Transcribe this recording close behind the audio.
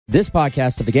This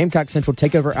podcast of the Gamecock Central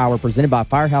Takeover Hour presented by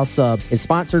Firehouse Subs is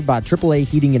sponsored by AAA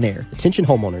Heating and Air. Attention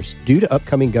homeowners. Due to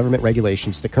upcoming government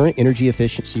regulations, the current energy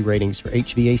efficiency ratings for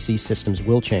HVAC systems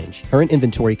will change. Current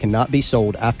inventory cannot be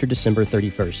sold after December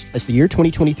 31st. As the year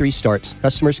 2023 starts,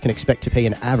 customers can expect to pay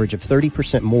an average of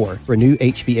 30% more for a new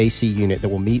HVAC unit that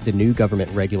will meet the new government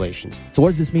regulations. So what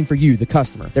does this mean for you, the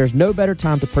customer? There's no better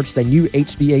time to purchase a new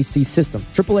HVAC system.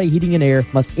 AAA Heating and Air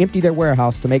must empty their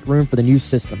warehouse to make room for the new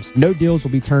systems. No deals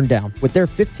will be turned down. With their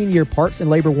 15-year parts and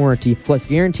labor warranty plus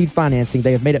guaranteed financing,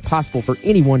 they have made it possible for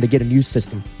anyone to get a new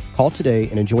system. Call today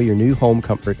and enjoy your new home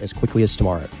comfort as quickly as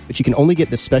tomorrow. But you can only get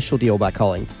this special deal by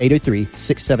calling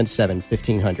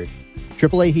 803-677-1500.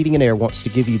 AAA Heating and Air wants to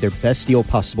give you their best deal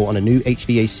possible on a new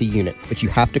HVAC unit, but you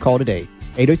have to call today.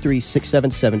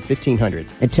 803-677-1500.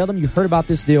 And tell them you heard about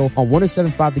this deal on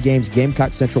 107.5 The Game's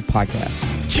Gamecock Central podcast.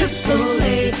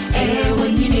 AAA Air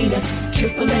when you need us.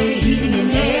 AAA Heating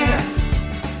and Air.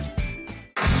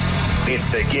 It's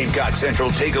the Gamecock Central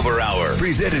Takeover Hour,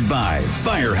 presented by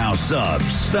Firehouse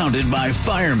Subs, founded by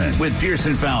firemen with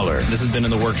Pearson Fowler. This has been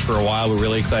in the works for a while. We're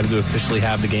really excited to officially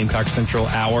have the Gamecock Central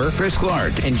Hour. Chris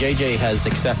Clark. And JJ has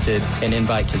accepted an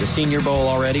invite to the Senior Bowl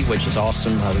already, which is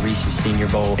awesome, the Reese's Senior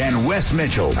Bowl. And Wes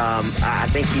Mitchell. I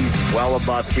think he's well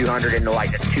above 200 into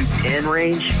like the 210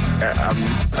 range.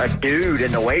 A dude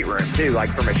in the weight room, too, like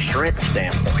from a strength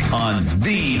standpoint. On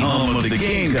the home of the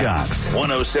Gamecocks,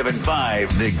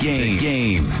 107.5 The Game. A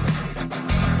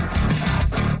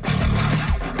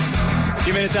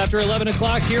few minutes after 11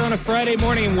 o'clock here on a Friday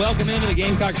morning, and welcome into the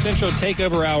Gamecock Central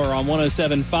Takeover Hour on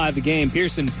 107.5 The Game.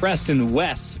 Pearson, Preston,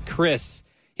 Wes, Chris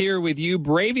here with you,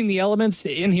 braving the elements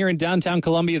in here in downtown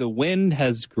Columbia. The wind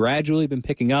has gradually been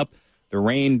picking up, the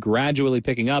rain gradually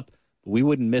picking up. But we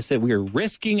wouldn't miss it. We are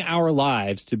risking our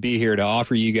lives to be here to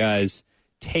offer you guys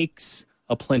takes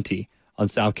aplenty on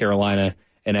South Carolina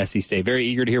and SC State. Very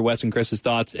eager to hear Wes and Chris's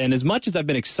thoughts. And as much as I've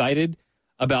been excited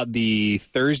about the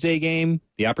Thursday game,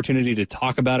 the opportunity to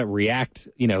talk about it, react,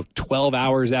 12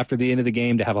 hours after the end of the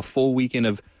game, to have a full weekend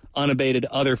of unabated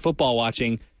other football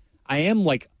watching, I am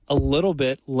like a little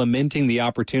bit lamenting the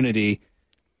opportunity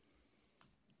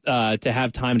to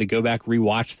have time to go back,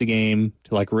 rewatch the game,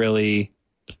 to like really,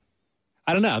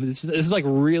 I don't know. This is like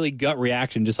really gut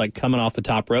reaction, just like coming off the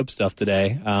top rope stuff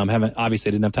today. Didn't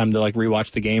have time to like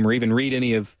rewatch the game or even read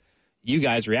any of you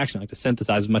guys' reaction. I like to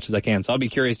synthesize as much as I can. So I'll be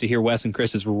curious to hear Wes and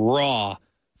Chris's raw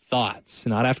thoughts,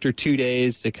 not after 2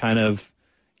 days to kind of,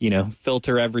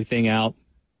 filter everything out.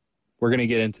 We're going to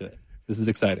get into it. This is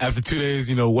exciting. After 2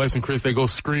 days, Wes and Chris, they go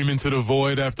scream into the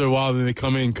void after a while, then they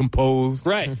come in composed.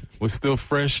 Right. We're still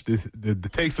fresh. The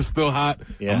takes are still hot.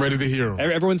 Yeah. I'm ready to hear them.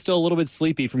 Everyone's still a little bit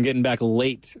sleepy from getting back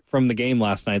late from the game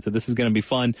last night, so this is going to be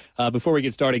fun. Before we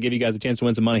get started, give you guys a chance to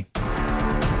win some money.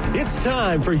 It's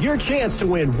time for your chance to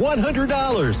win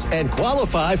 $100 and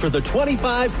qualify for the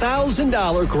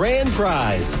 $25,000 grand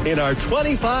prize in our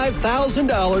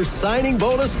 $25,000 signing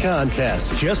bonus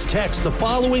contest. Just text the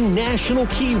following national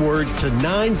keyword to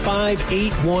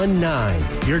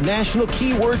 95819. Your national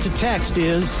keyword to text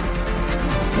is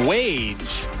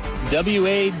wage,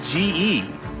 W-A-G-E.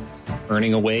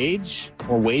 Earning a wage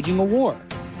or waging a war,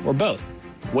 or both.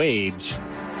 Wage,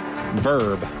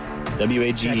 verb.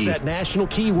 W-A-G-E. Text that national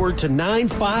keyword to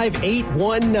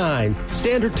 95819.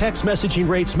 Standard text messaging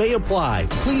rates may apply.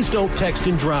 Please don't text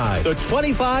and drive. The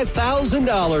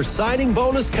 $25,000 signing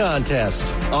bonus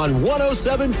contest on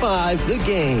 107.5 The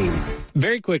Game.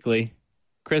 Very quickly,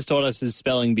 Chris told us his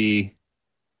spelling bee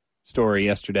story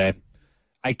yesterday.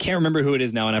 I can't remember who it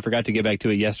is now, and I forgot to get back to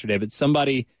it yesterday, but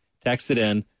somebody texted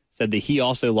in, said that he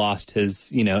also lost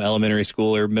his, elementary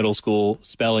school or middle school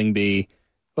spelling bee.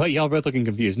 Well, y'all both looking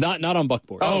confused. Not on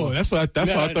Buckboard. Oh, that's what I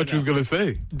thought you was going to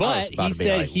say. But he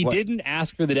said he didn't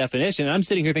ask for the definition. And I'm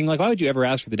sitting here thinking, why would you ever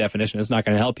ask for the definition? It's not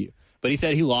going to help you. But he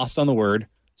said he lost on the word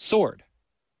sword.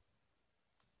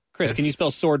 Chris, can you spell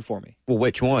sword for me? Well,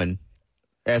 which one?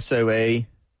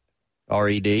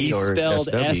 S-O-A-R-E-D he or spelled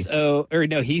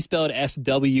S-W? he spelled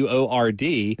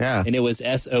S-W-O-R-D, and it was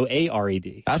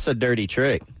S-O-A-R-E-D. That's a dirty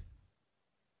trick.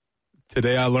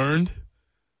 Today I learned.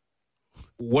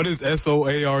 What is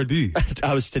S-O-A-R-D?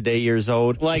 I was today years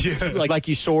old. Like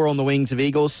you soar on the wings of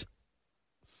eagles.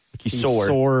 Like you soar.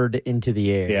 Soared into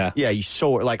the air. Yeah, you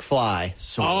soar, like fly.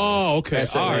 Soar. Oh, okay.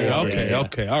 All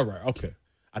right. Okay.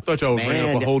 I thought y'all were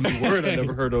bringing up a whole new word I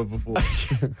never heard of before.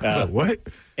 What?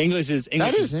 English is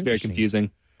very confusing.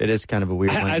 It is kind of a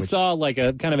weird language. I saw like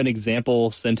a kind of an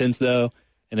example sentence though,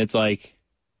 and it's like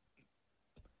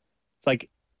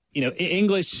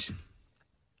English.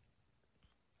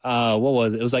 What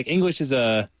was it? It was like English is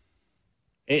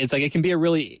it's like it can be a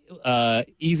really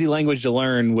easy language to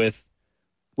learn with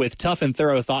with tough and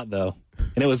thorough thought, though.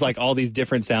 And it was like all these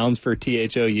different sounds for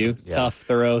THOU. Yeah. Tough,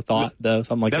 thorough, thought, though,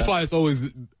 something like That's that. why it's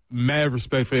always mad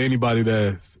respect for anybody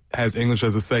that has English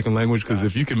as a second language, because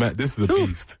if you can this is a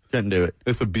beast. Couldn't do it.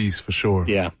 It's a beast for sure.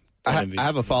 Yeah. I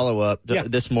have a follow-up. Yeah.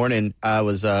 This morning, I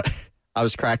was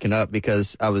cracking up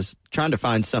because I was trying to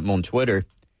find something on Twitter.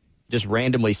 Just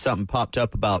randomly something popped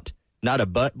up about not a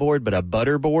butt board, but a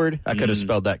butter board. I could have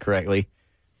spelled that correctly.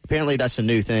 Apparently, that's a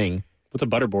new thing. What's a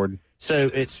butter board? So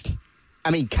it's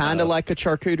kind of like a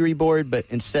charcuterie board, but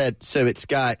instead, so it's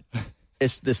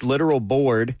this literal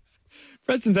board.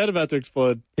 Preston's head about to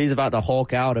explode. He's about to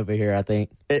Hulk out over here, I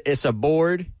think. It's a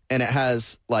board, and it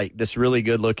has like this really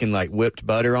good looking like whipped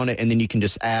butter on it, and then you can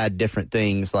just add different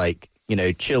things like,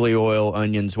 chili oil,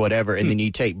 onions, whatever, and then you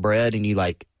take bread and you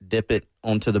like dip it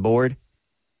onto the board.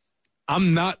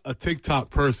 I'm not a TikTok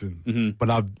person, but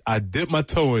I dip my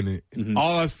toe in it. And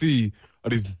all I see are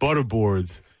these butter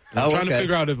boards. And I'm trying to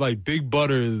figure out if like Big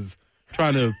Butter is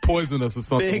trying to poison us or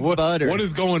something. Big Butter. What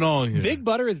is going on here? Big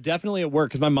Butter is definitely at work,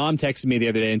 because my mom texted me the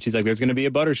other day and she's like, there's going to be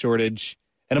a butter shortage.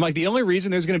 And I'm like, the only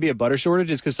reason there's going to be a butter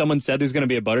shortage is because someone said there's going to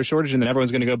be a butter shortage, and then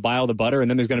everyone's going to go buy all the butter,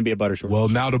 and then there's going to be a butter shortage. Well,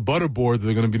 now the butter boards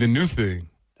are going to be the new thing.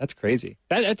 That's crazy.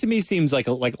 That to me seems like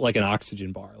an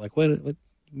oxygen bar. Like what?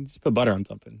 You just put butter on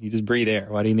something. You just breathe air.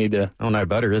 Why do you need to? I don't know.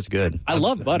 Butter is good. I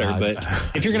love butter, but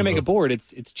if you're going to make a board,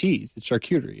 it's cheese, it's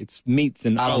charcuterie, it's meats,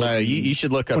 and I don't know. You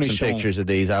should look up some cornichon. pictures of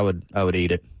these. I would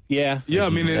eat it. Yeah. Yeah, I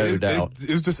mean, No doubt.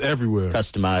 it's just everywhere.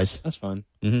 Customize. That's fun.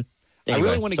 Anyway, I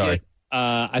really want to get.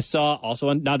 I saw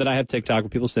also, now that I have TikTok where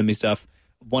people send me stuff,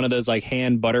 one of those like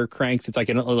hand butter cranks. It's like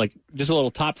just a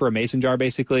little top for a mason jar,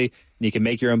 basically. And you can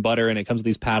make your own butter, and it comes with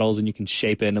these paddles, and you can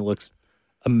shape it, and it looks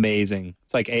amazing.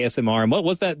 It's like ASMR. And what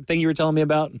was that thing you were telling me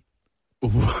about?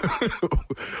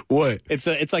 What? It's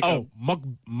like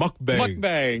mukbang.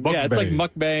 Mukbang. Yeah, it's like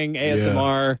mukbang,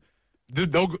 ASMR.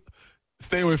 Don't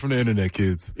stay away from the internet,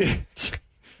 kids. It's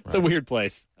a weird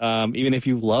place. Even if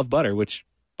you love butter, which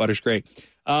butter's great.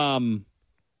 Let's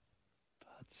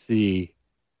see.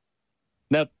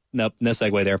 Nope, no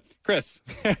segue there. Chris,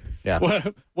 Yeah.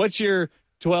 What's your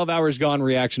 12 hours gone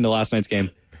reaction to last night's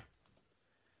game?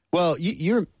 Well,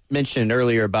 you were mentioning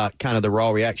earlier about kind of the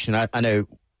raw reaction. I know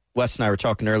Wes and I were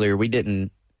talking earlier. We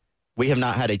have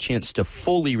not had a chance to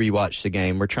fully rewatch the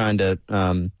game. We're trying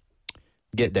to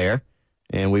get there,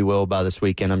 and we will by this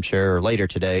weekend, I'm sure, or later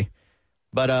today.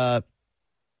 But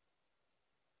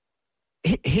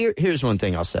here's one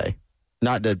thing I'll say,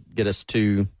 not to get us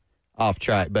too off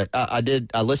track, but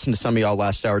I listened to some of y'all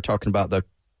last hour talking about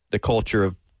the culture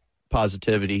of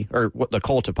positivity, or what the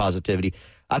cult of positivity.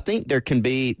 I think there can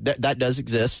be that does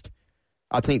exist.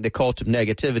 I think the cult of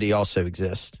negativity also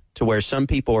exists, to where some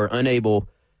people are unable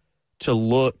to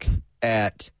look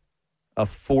at a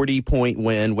 40-point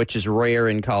win, which is rare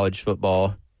in college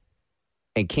football,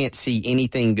 and can't see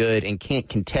anything good and can't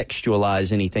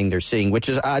contextualize anything they're seeing, which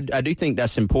is, I do think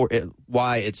that's important,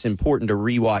 why it's important to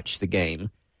rewatch the game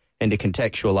and to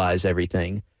contextualize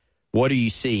everything. What are you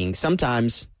seeing?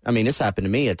 Sometimes, I mean, this happened to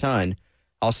me a ton.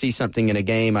 I'll see something in a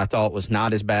game I thought was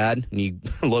not as bad, and you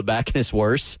look back and it's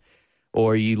worse.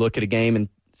 Or you look at a game and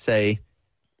say,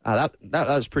 oh, that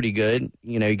was pretty good.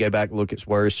 You go back and look, it's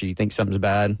worse, or you think something's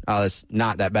bad. Oh, it's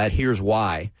not that bad. Here's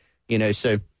why.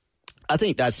 So I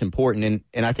think that's important,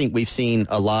 and I think we've seen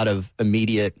a lot of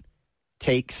immediate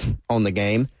takes on the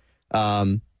game.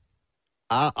 I'll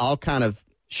kind of,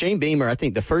 Shane Beamer, I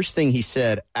think the first thing he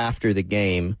said after the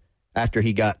game, after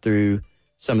he got through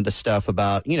some of the stuff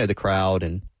about, the crowd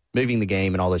and moving the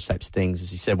game and all those types of things,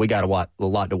 is he said, we got a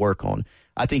lot to work on.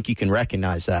 I think you can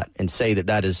recognize that and say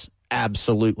that is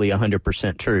absolutely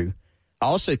 100% true. I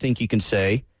also think you can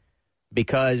say,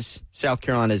 because South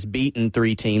Carolina has beaten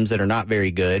 3 teams that are not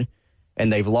very good,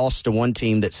 and they've lost to one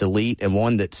team that's elite and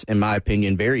one that's, in my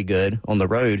opinion, very good on the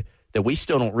road, that we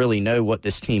still don't really know what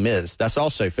this team is. That's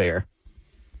also fair.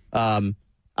 I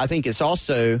think it's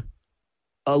also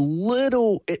a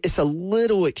little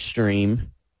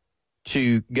extreme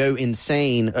to go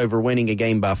insane over winning a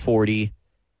game by 40,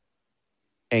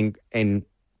 and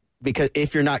because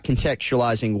if you're not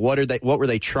contextualizing what were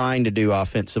they trying to do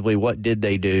offensively, what did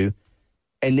they do,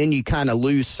 and then you kind of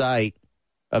lose sight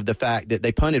of the fact that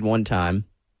they punted one time,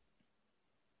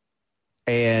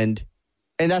 and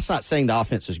that's not saying the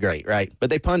offense was great, right? But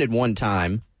they punted one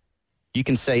time. You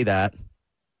can say that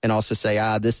and also say,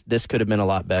 this could have been a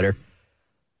lot better.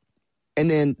 And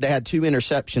then they had 2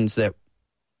 interceptions that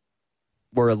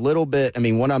were a little bit,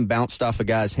 one of them bounced off a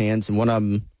guy's hands, and one of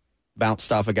them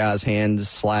bounced off a guy's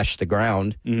hands / the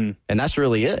ground. Mm-hmm. And that's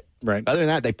really it. Right. Other than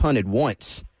that, they punted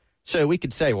once. So we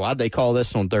could say, why'd they call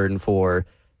this on 3rd and 4?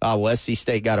 Well, SC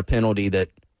State got a penalty that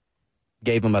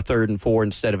gave them a 3rd and 4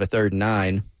 instead of a 3rd and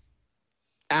 9.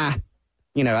 I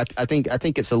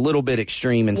think it's a little bit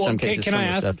extreme in some cases. Can I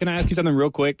ask you something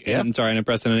real quick? Yeah. I'm sorry, I know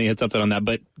Preston hit something on that,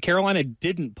 but Carolina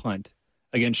didn't punt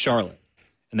against Charlotte,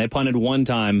 and they punted one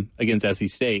time against SC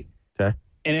State. Okay.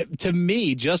 And to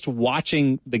me, just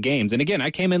watching the games, and again,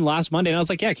 I came in last Monday and I was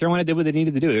like, yeah, Carolina did what they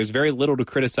needed to do. There's very little to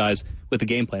criticize with the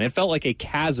game plan. It felt like a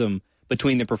chasm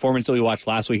between the performance that we watched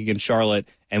last week against Charlotte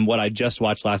and what I just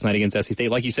watched last night against SC State.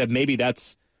 Like you said, maybe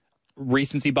that's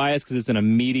recency bias because it's an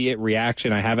immediate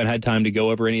reaction. I haven't had time to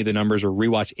go over any of the numbers or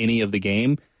rewatch any of the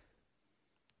game.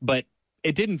 But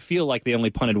it didn't feel like they only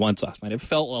punted once last night. It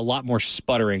felt a lot more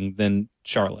sputtering than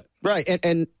Charlotte. Right.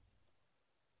 And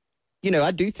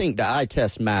I do think the eye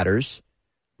test matters,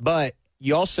 but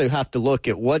you also have to look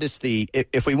at what is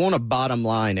if we want to bottom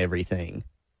line everything,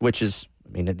 which is,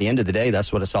 at the end of the day,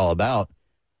 that's what it's all about.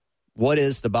 What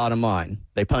is the bottom line?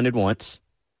 They punted once.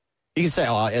 You can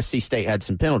say, SC State had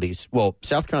some penalties. Well,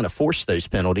 South Carolina forced those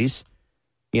penalties.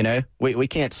 We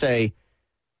can't say,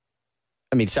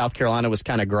 South Carolina was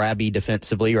kind of grabby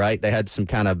defensively, right? They had some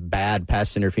kind of bad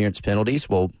pass interference penalties.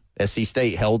 Well, SC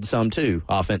State held some too,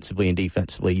 offensively and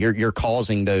defensively. You're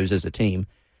causing those as a team.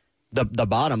 The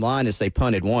bottom line is they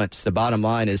punted once. The bottom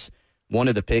line is one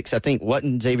of the picks. I think,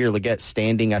 wasn't Xavier Legette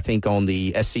standing, on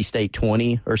the SC State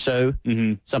 20 or so?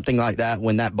 Mm-hmm. Something like that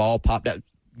when that ball popped out.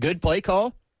 Good play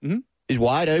call. Mm-hmm. He's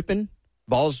wide open.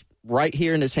 Ball's right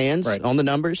here in his hands on the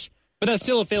numbers. But that's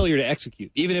still a failure to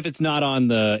execute. Even if it's not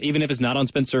on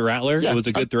Spencer Rattler, it was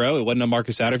a good throw. It wasn't on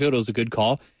Marcus Satterfield. It was a good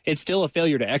call. It's still a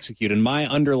failure to execute. And my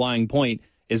underlying point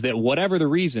is that whatever the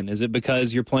reason, is it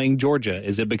because you're playing Georgia?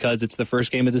 Is it because it's the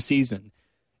first game of the season?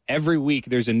 Every week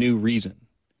there's a new reason.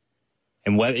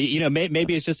 And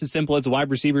maybe it's just as simple as the wide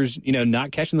receivers,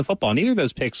 not catching the football. Neither of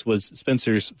those picks was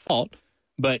Spencer's fault,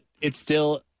 but it's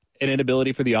still an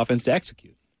inability for the offense to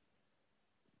execute.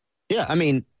 Yeah,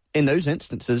 in those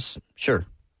instances, sure.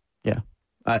 Yeah.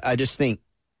 I just think,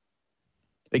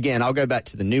 again, I'll go back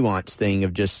to the nuance thing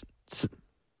of just,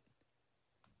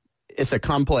 it's a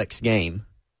complex game,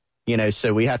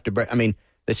 so we have to,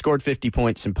 they scored 50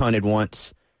 points and punted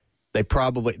once. They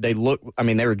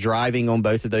were driving on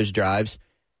both of those drives.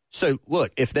 So,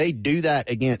 look, if they do that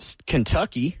against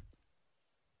Kentucky,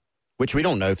 which we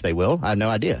don't know if they will. I have no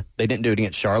idea. They didn't do it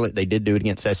against Charlotte. They did do it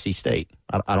against SC State.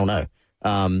 I don't know.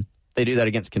 They do that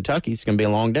against Kentucky, it's going to be a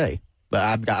long day. But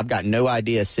I've got no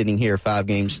idea sitting here 5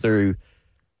 games through.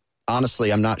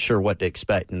 Honestly, I'm not sure what to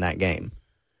expect in that game.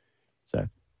 So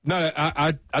no,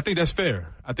 I think that's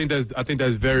fair. I think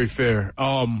that's very fair.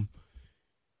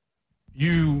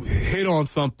 You hit on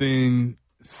something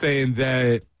saying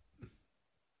that.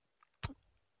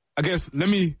 I guess let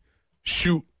me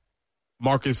shoot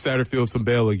Marcus Satterfield some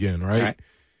bail again, right? All right.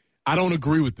 I don't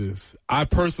agree with this. I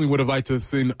personally would have liked to have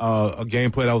seen a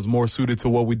gameplay that was more suited to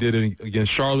what we did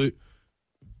against Charlotte.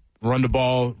 Run the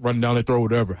ball, run down the throw,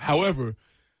 whatever. However,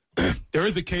 there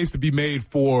is a case to be made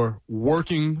for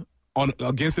working on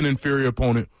against an inferior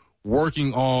opponent,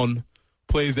 working on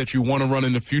plays that you want to run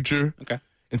in the future. Okay.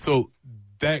 And so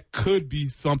that could be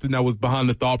something that was behind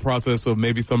the thought process of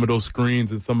maybe some of those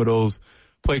screens and some of those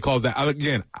play calls that,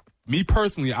 again, me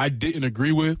personally, I didn't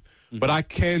agree with, but I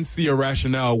can see a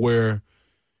rationale where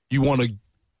you want to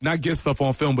not get stuff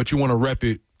on film, but you want to rep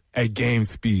it at game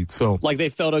speed. So, like they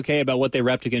felt okay about what they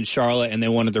repped against Charlotte, and they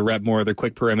wanted to rep more of their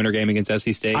quick perimeter game against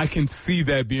SC State. I can see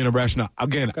that being a rationale.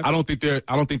 Again, okay. I don't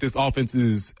think this offense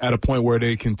is at a point where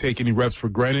they can take any reps for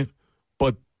granted,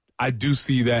 but I do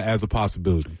see that as a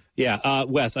possibility. Yeah,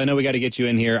 Wes, I know we got to get you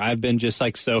in here. I've been just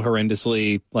so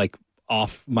horrendously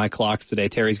off my clocks today.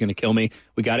 Terry's going to kill me.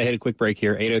 We got to hit a quick break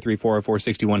here.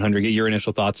 803-404-6100. Get your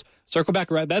initial thoughts. Circle back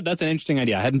around. That's an interesting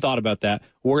idea. I hadn't thought about that.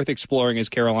 Worth exploring as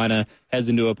Carolina heads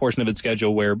into a portion of its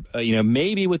schedule where,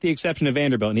 maybe with the exception of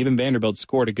Vanderbilt, and even Vanderbilt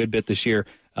scored a good bit this year,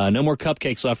 no more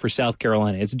cupcakes left for South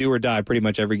Carolina. It's do or die pretty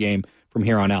much every game from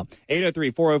here on out.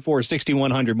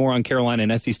 803-404-6100. More on Carolina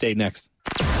and SC State next.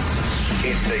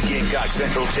 It's the Gamecock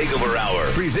Central Takeover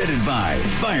Hour, presented by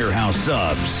Firehouse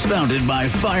Subs, founded by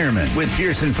firemen with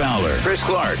Pearson Fowler, Chris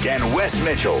Clark, and Wes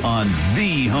Mitchell on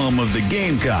the home of the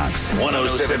Gamecocks,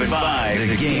 107.5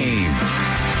 The Game.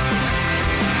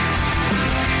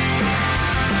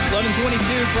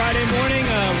 11:22 Friday morning,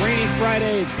 rainy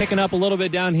Friday. It's picking up a little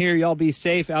bit down here. Y'all be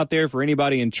safe out there for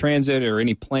anybody in transit or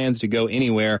any plans to go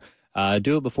anywhere.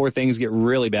 Do it before things get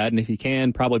really bad, and if you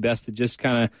can, probably best to just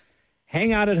kind of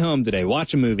hang out at home today,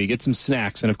 watch a movie, get some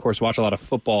snacks, and, of course, watch a lot of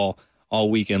football all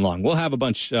weekend long. We'll have a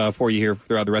bunch for you here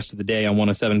throughout the rest of the day on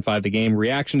 107.5 The Game.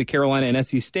 Reaction to Carolina and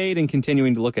SC State and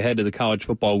continuing to look ahead to the college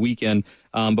football weekend.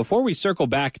 Before we circle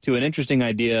back to an interesting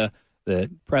idea that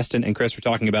Preston and Chris were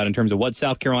talking about in terms of what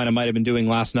South Carolina might have been doing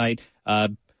last night.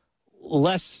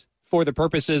 Less for the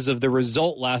purposes of the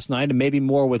result last night and maybe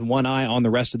more with one eye on the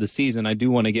rest of the season. I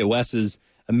do want to get Wes's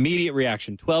immediate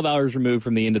reaction. 12 hours removed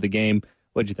from the end of the game.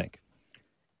 What'd you think?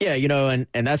 Yeah,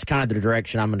 and that's kind of the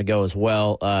direction I'm going to go as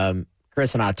well.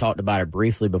 Chris and I talked about it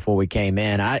briefly before we came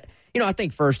in. I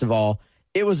think first of all,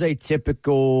 it was a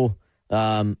typical,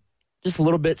 just a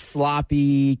little bit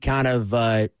sloppy kind of,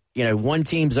 one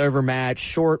team's overmatched,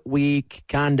 short week,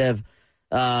 kind of,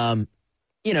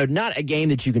 not a game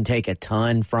that you can take a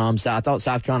ton from. So I thought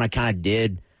South Carolina kind of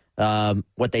did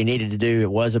what they needed to do.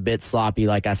 It was a bit sloppy,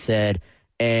 like I said.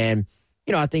 And,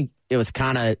 I think it was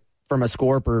kind of, from a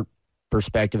score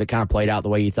perspective, it kind of played out the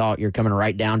way you thought. You're coming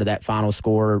right down to that final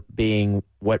score being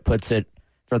what puts it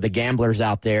for the gamblers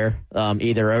out there,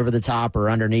 either over the top or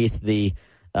underneath the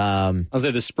I'll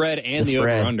say the spread and the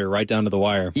over-under right down to the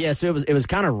wire. Yeah, so it was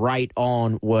kind of right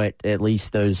on what at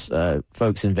least those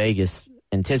folks in Vegas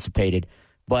anticipated.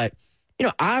 But,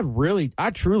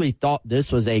 I truly thought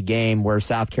this was a game where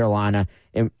South Carolina,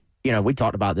 and, we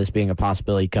talked about this being a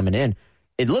possibility coming in.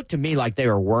 It looked to me like they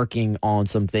were working on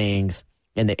some things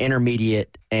in the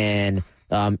intermediate and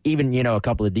even, a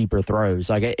couple of deeper throws.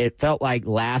 Like it felt like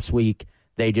last week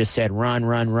they just said run,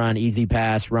 run, run, easy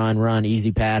pass, run,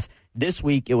 easy pass. This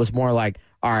week it was more like,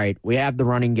 all right, we have the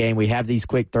running game. We have these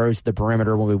quick throws to the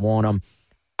perimeter when we want them.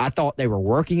 I thought they were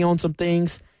working on some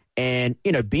things. And,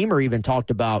 Beamer even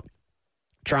talked about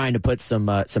trying to put some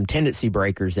tendency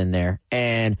breakers in there.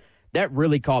 And that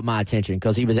really caught my attention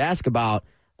because he was asked about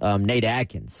Nate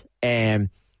Adkins. And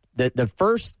the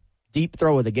first deep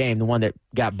throw of the game, the one that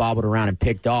got bobbled around and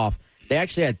picked off, they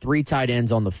actually had 3 tight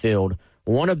ends on the field.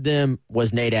 One of them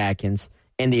was Nate Adkins,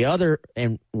 and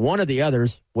one of the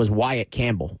others was Wyatt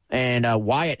Campbell. And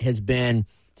Wyatt has been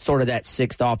sort of that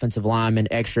 6th offensive lineman,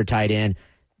 extra tight end.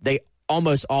 They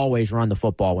almost always run the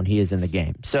football when he is in the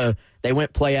game. So they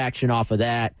went play action off of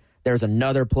that. There's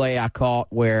another play I caught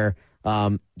where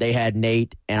they had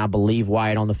Nate and I believe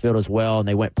Wyatt on the field as well, and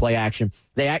they went play action.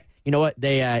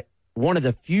 One of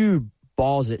the few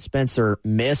balls that Spencer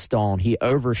missed on, he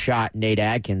overshot Nate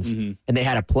Adkins, and they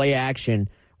had a play action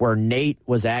where Nate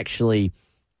was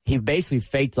he basically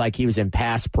faked like he was in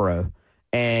pass pro,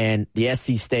 and the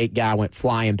SC State guy went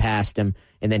flying past him,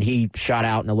 and then he shot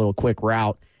out in a little quick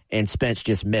route, and Spence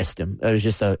just missed him. It was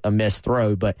just a missed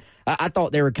throw, but I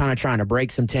thought they were kind of trying to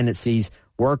break some tendencies,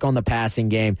 work on the passing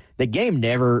game. The game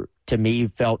never, to me,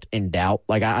 felt in doubt.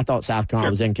 Like I thought South Carolina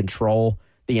was in control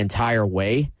the entire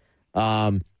way.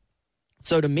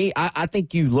 So to me, I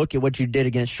think you look at what you did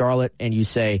against Charlotte and you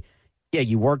say, yeah,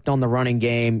 you worked on the running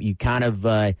game. You kind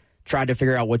of tried to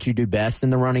figure out what you do best in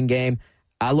the running game.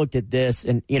 I looked at this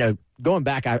and, going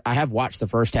back, I have watched the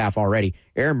first half already.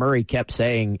 Aaron Murray kept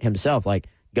saying himself, like,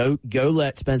 go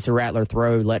let Spencer Rattler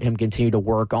throw, let him continue to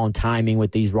work on timing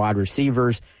with these wide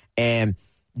receivers. And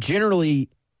generally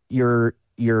your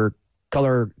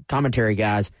color commentary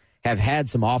guys have had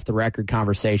some off-the-record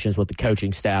conversations with the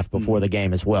coaching staff before the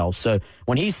game as well. So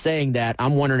when he's saying that,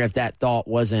 I'm wondering if that thought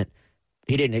wasn't –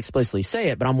 he didn't explicitly say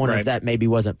it, but I'm wondering if that maybe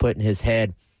wasn't put in his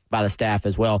head by the staff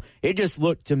as well. It just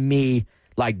looked to me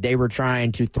like they were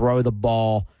trying to throw the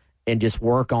ball and just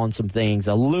work on some things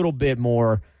a little bit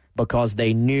more because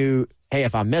they knew, hey,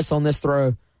 if I miss on this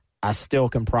throw, I still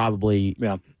can probably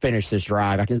finish this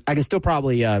drive. I can still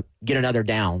probably get another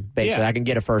down, basically. Yeah. I can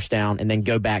get a first down and then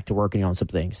go back to working on some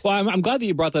things. Well, I'm glad that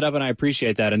you brought that up, and I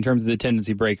appreciate that in terms of the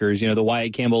tendency breakers. The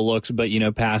Wyatt Campbell looks, but,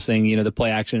 passing, the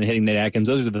play action and hitting Nate Adkins,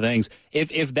 those are the things.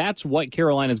 If that's what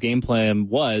Carolina's game plan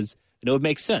was, it would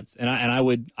make sense. And I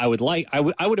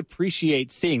would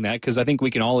appreciate seeing that because I think we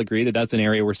can all agree that that's an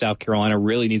area where South Carolina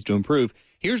really needs to improve.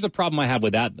 Here's the problem I have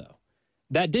with that, though.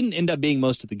 That didn't end up being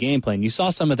most of the game plan. You saw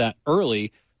some of that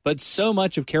early, but so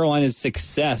much of Carolina's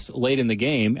success late in the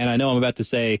game, and I know I'm about to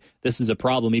say this is a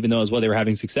problem, even though it was what they were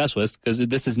having success with, because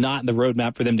this is not the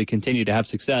roadmap for them to continue to have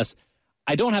success.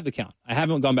 I don't have the count. I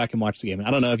haven't gone back and watched the game, and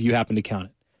I don't know if you happen to count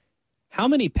it. How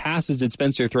many passes did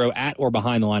Spencer throw at or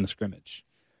behind the line of scrimmage?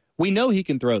 We know he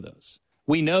can throw those.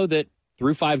 We know that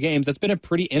through 5 games, that's been a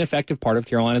pretty ineffective part of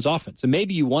Carolina's offense. So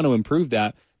maybe you want to improve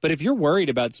that. But if you're worried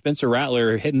about Spencer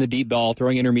Rattler hitting the deep ball,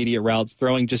 throwing intermediate routes,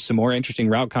 throwing just some more interesting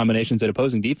route combinations at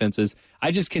opposing defenses,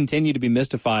 I just continue to be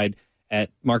mystified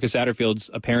at Marcus Satterfield's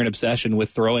apparent obsession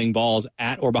with throwing balls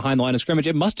at or behind the line of scrimmage.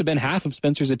 It must have been half of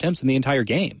Spencer's attempts in the entire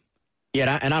game.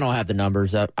 Yeah, and I don't have the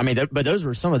numbers up. But those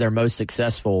were some of their most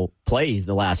successful plays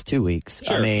the last 2 weeks.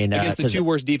 Sure, against the 2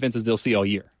 worst defenses they'll see all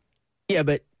year. Yeah,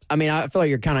 but I mean, I feel like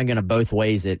you're kind of going to both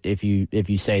ways it if you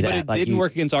say that. But it didn't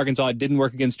work against Arkansas. It didn't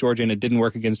work against Georgia, and it didn't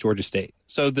work against Georgia State.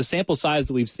 So the sample size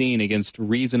that we've seen against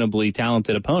reasonably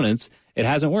talented opponents, it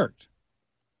hasn't worked.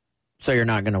 So you're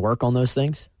not going to work on those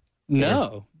things?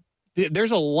 No.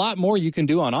 There's a lot more you can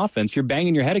do on offense. You're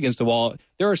banging your head against a wall.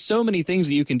 There are so many things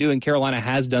that you can do, and Carolina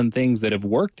has done things that have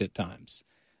worked at times.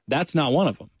 That's not one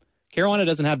of them. Carolina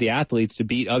doesn't have the athletes to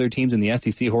beat other teams in the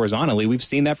SEC horizontally. We've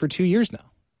seen that for 2 years now.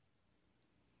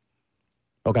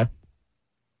 Okay.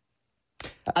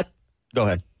 Go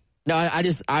ahead. No,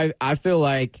 I feel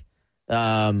like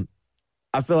the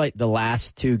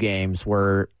last two games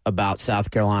were about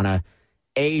South Carolina,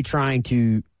 trying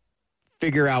to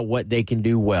figure out what they can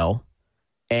do well,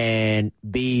 and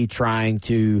B, trying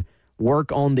to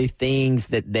work on the things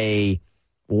that they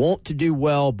want to do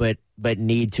well but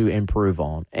need to improve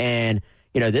on. And,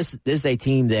 this is a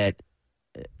team that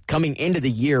coming into the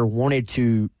year wanted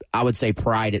to, I would say,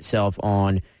 pride itself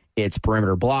on its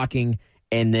perimeter blocking,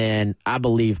 and then I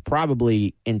believe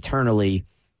probably internally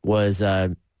was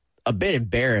a bit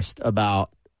embarrassed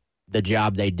about the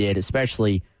job they did,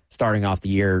 especially starting off the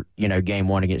year, game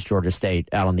one against Georgia State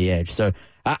out on the edge. So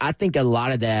I think a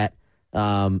lot of that,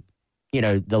 the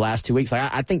last 2 weeks,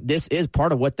 I think this is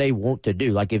part of what they want to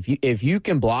do. Like if you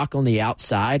can block on the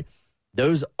outside,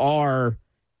 those are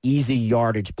easy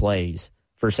yardage plays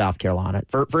for South Carolina,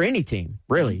 for any team,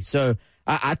 really. So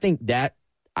I think that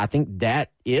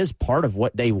is part of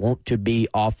what they want to be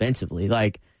offensively.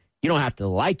 Like, you don't have to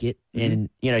like it, and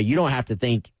you don't have to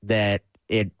think that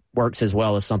it works as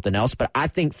well as something else. But I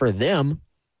think for them,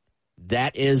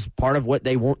 that is part of what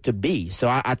they want to be. So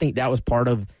I think that was part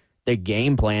of the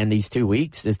game plan these 2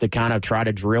 weeks, is to kind of try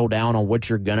to drill down on what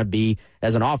you're going to be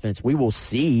as an offense. We will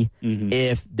see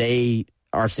if they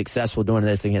are successful doing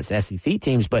this against SEC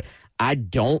teams, but I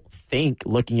don't think,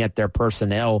 looking at their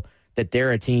personnel, that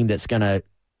they're a team that's going to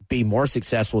be more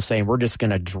successful saying we're just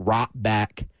going to drop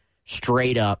back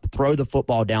straight up, throw the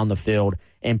football down the field,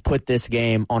 and put this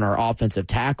game on our offensive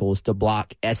tackles to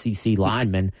block SEC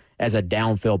linemen as a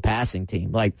downfield passing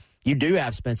team. Like, you do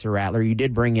have Spencer Rattler. You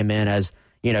did bring him in as,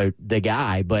 the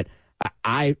guy. But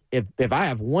if I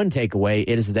have one takeaway,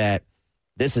 it is that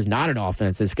this is not an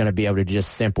offense that's going to be able to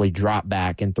just simply drop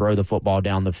back and throw the football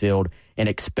down the field and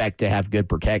expect to have good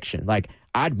protection. Like,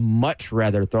 I'd much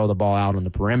rather throw the ball out on the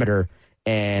perimeter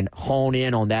and hone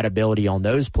in on that ability on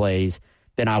those plays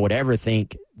than I would ever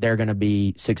think they're going to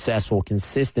be successful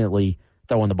consistently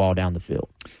throwing the ball down the field.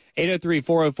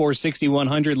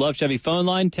 803-404-6100, Love Chevy phone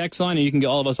line, text line, and you can get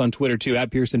all of us on Twitter too, at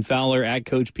Pearson Fowler, at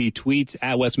Coach P Tweets,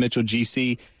 at Wes Mitchell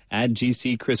GC, at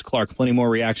GC Chris Clark. Plenty more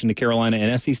reaction to Carolina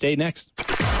and SC State next.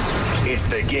 It's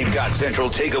the Gamecock Central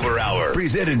Takeover Hour,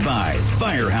 presented by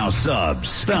Firehouse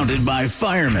Subs, founded by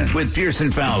firemen, with Pearson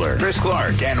Fowler, Chris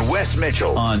Clark, and Wes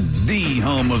Mitchell on the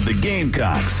home of the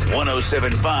Gamecocks,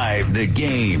 107.5 The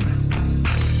Game.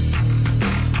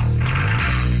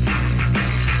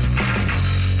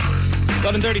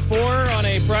 $11:34 on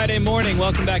a Friday morning.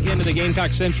 Welcome back into the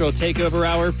Gamecock Central Takeover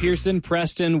Hour. Pearson,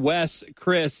 Preston, Wes,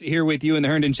 Chris here with you in the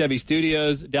Herndon Chevy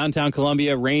Studios. Downtown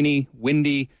Columbia, rainy,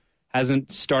 windy.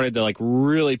 Hasn't started to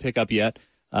really pick up yet.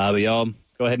 But y'all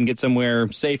go ahead and get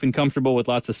somewhere safe and comfortable with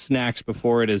lots of snacks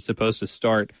before it is supposed to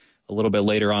start a little bit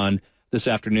later on this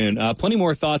afternoon. Plenty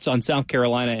more thoughts on South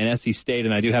Carolina and SC State,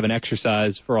 and I do have an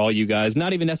exercise for all you guys.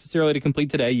 Not even necessarily to complete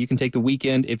today. You can take the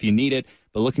weekend if you need it,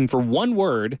 but looking for one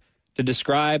word to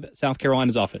describe South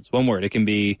Carolina's offense. One word. It can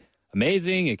be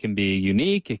amazing. It can be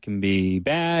unique. It can be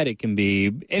bad. It can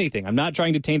be anything. I'm not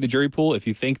trying to taint the jury pool. If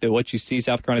you think that what you see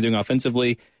South Carolina doing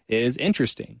offensively is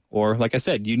interesting or, like I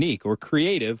said, unique or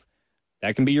creative,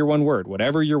 that can be your one word.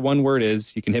 Whatever your one word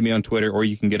is, you can hit me on Twitter or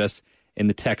you can get us in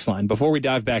the text line. Before we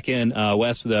dive back in,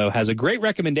 Wes, though, has a great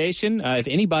recommendation. If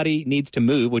anybody needs to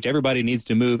move, which everybody needs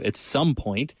to move at some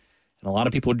point, and a lot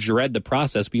of people dread the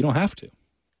process, but you don't have to.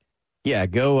 Yeah,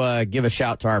 go give a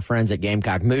shout to our friends at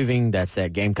Gamecock Moving. That's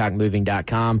at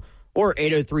GamecockMoving.com or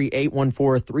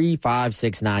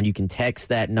 803-814-3569. You can text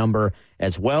that number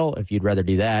as well if you'd rather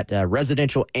do that.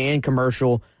 Residential and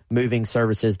commercial moving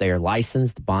services. They are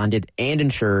licensed, bonded, and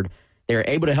insured. They're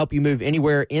able to help you move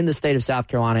anywhere in the state of South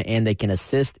Carolina, and they can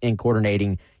assist in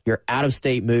coordinating your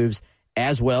out-of-state moves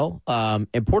as well.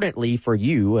 Importantly for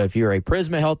you, if you're a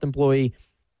Prisma Health employee,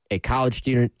 a college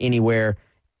student anywhere,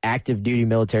 active duty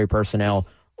military personnel,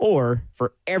 or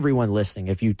for everyone listening,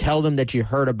 if you tell them that you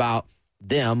heard about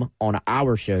them on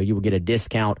our show, you will get a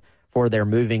discount for their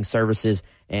moving services.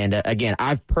 And again,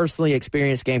 I've personally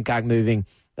experienced Gamecock Moving.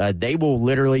 They will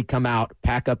literally come out,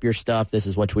 pack up your stuff. This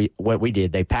is what we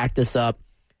did. They packed us up.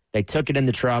 They took it in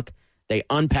the truck. They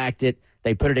unpacked it.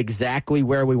 They put it exactly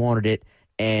where we wanted it.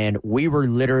 and we were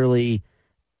literally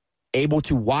able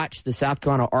to watch the South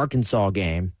Carolina-Arkansas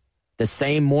game the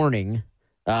same morning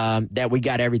that we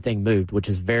got everything moved, which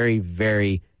is very,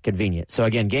 very convenient. So,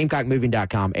 again,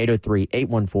 GamecockMoving.com,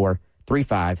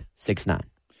 803-814-3569.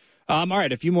 All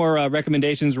right, a few more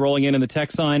recommendations rolling in the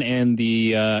text line and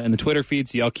the Twitter feed,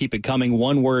 so y'all keep it coming.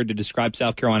 One word to describe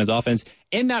South Carolina's offense.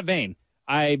 In that vein,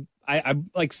 I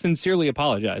like sincerely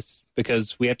apologize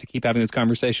because we have to keep having this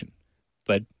conversation,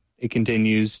 but it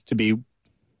continues to be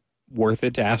worth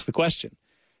it to ask the question.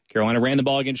 Carolina ran the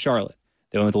ball against Charlotte.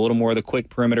 They went with a little more of the quick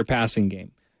perimeter passing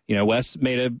game. You know, Wes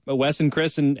and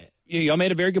Chris and y'all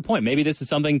made a very good point. Maybe this is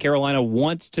something Carolina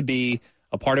wants to be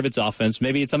a part of its offense.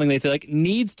 Maybe it's something they feel like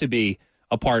needs to be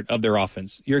a part of their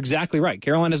offense. You're exactly right.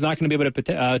 Carolina's not going to be able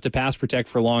to pass protect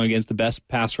for long against the best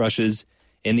pass rushes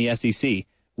in the SEC.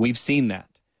 We've seen that.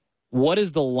 What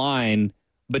is the line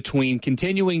between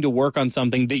continuing to work on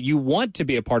something that you want to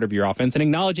be a part of your offense and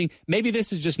acknowledging maybe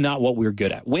this is just not what we're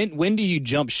good at? When do you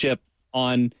jump ship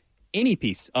on any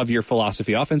piece of your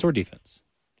philosophy, offense or defense?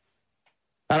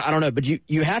 I don't know, but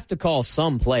you have to call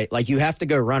some play. Like, you have to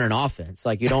go run an offense.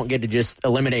 Like, you don't get to just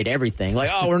eliminate everything. Like,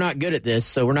 oh, we're not good at this,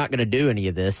 so we're not going to do any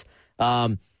of this.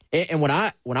 And when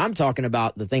I'm talking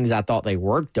about the things I thought they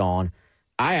worked on,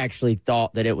 I actually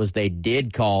thought that it was they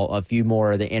did call a few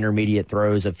more of the intermediate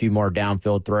throws, a few more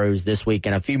downfield throws this week,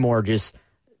 and a few more just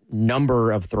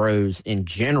number of throws in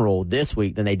general this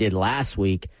week than they did last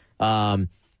week.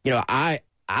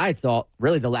 I thought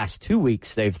really the last 2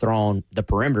 weeks they've thrown the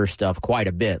perimeter stuff quite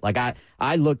a bit. Like,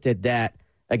 I looked at that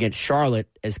against Charlotte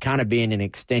as kind of being an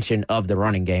extension of the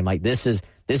running game. Like, this is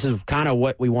kind of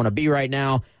what we want to be right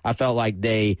now. I felt like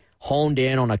they honed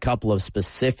in on a couple of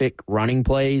specific running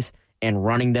plays and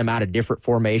running them out of different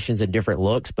formations and different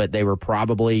looks, but they were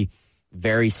probably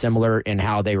very similar in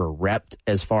how they were repped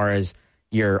as far as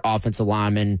your offensive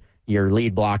linemen, your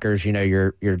lead blockers,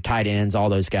 your tight ends, all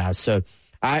those guys. So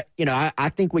I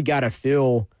think we got a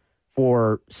feel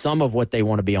for some of what they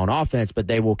want to be on offense, but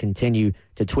they will continue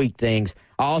to tweak things.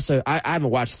 I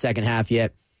haven't watched the second half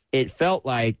yet. It felt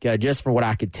like, just from what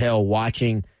I could tell,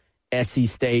 watching SC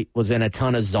State was in a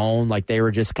ton of zone, like they were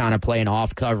just kind of playing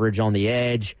off coverage on the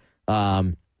edge.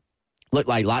 Looked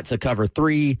like lots of cover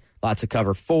 3, lots of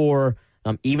cover 4.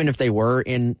 Even if they were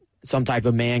in some type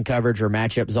of man coverage or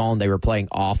matchup zone, they were playing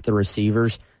off the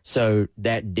receivers. So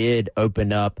that did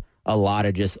open up a lot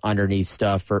of just underneath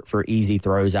stuff for easy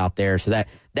throws out there. So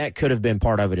that could have been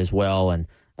part of it as well. And,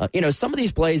 some of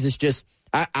these plays, it's just,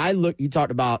 you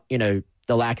talked about, the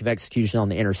lack of execution on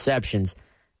the interceptions,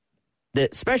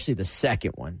 especially the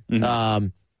second one.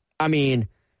 Mm-hmm.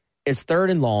 It's third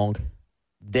and long.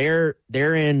 They're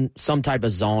in some type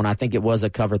of zone. I think it was a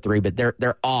cover 3, but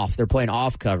they're off. They're playing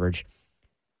off coverage.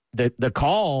 The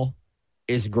call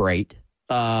is great.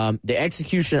 The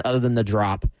execution, other than the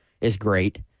drop, is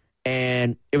great.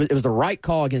 And it was the right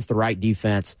call against the right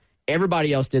defense.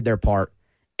 Everybody else did their part,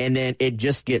 and then it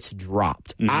just gets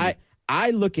dropped. Mm-hmm.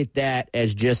 I look at that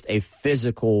as just a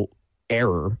physical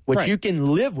error, which right. You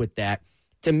can live with that.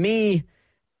 To me,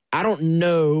 I don't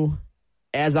know,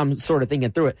 as I'm sort of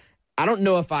thinking through it, I don't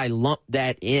know if I lump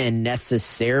that in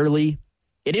necessarily.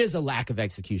 It is a lack of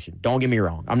execution. Don't get me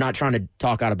wrong. I'm not trying to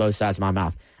talk out of both sides of my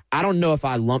mouth. I don't know if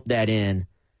I lump that in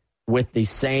with the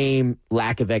same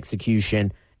lack of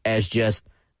execution as just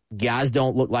guys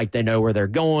don't look like they know where they're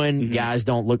going. Mm-hmm. Guys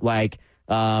don't look like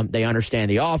they understand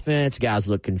the offense. Guys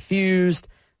look confused.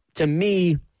 To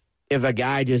me, if a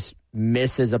guy just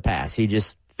misses a pass, he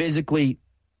just physically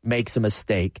makes a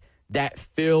mistake, that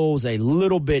feels a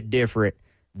little bit different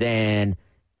than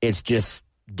it's just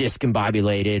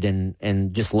discombobulated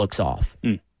and just looks off.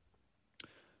 Mm.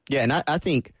 Yeah, and I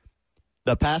think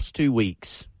the past 2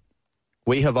 weeks,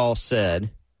 we have all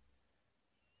said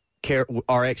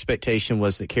our expectation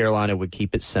was that Carolina would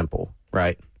keep it simple,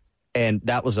 right? And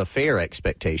that was a fair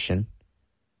expectation.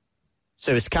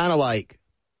 So it's kind of like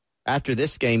after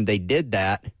this game, they did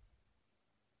that.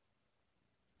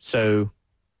 So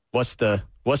what's the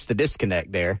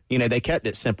disconnect there? They kept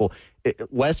it simple.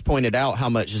 Wes pointed out how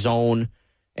much zone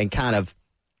and kind of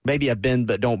maybe a bend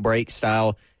but don't break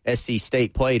style SC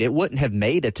State played. It wouldn't have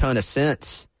made a ton of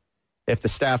sense if the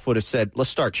staff would have said,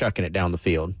 let's start chucking it down the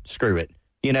field. Screw it.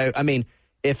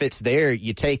 If it's there,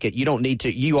 you take it. You don't need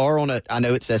to. You are on I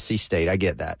know it's SC State. I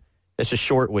get that. It's a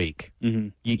short week. Mm-hmm.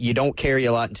 You don't carry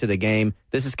a lot into the game.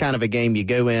 This is kind of a game you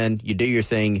go in, you do your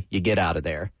thing, you get out of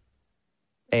there.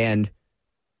 And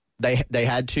they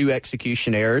had 2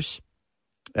 execution errors.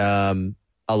 A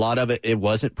lot of it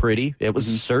wasn't pretty. It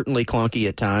was certainly clunky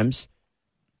at times.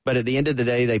 But at the end of the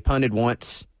day, they punted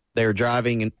once. They were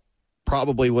driving and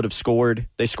probably would have scored.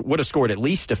 They would have scored at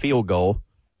least a field goal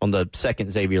on the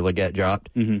second Xavier Legette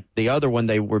dropped. Mm-hmm. The other one,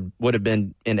 they would have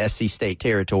been in SC State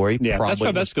territory. Yeah, that's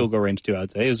my best field goal range, too,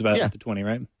 I'd say. It was about the 20,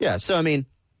 right? Yeah, so, I mean,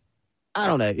 I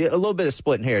don't know. A little bit of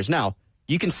splitting hairs. Now,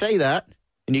 you can say that,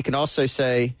 and you can also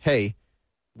say, hey,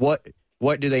 what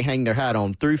do they hang their hat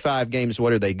on? Through 5 games,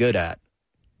 what are they good at?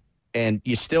 And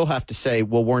you still have to say,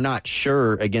 well, we're not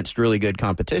sure against really good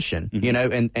competition, you know,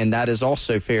 and that is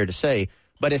also fair to say.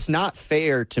 But it's not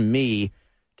fair to me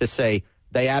to say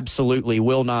they absolutely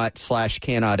will not /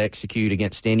 cannot execute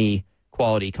against any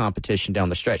quality competition down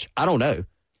the stretch. I don't know.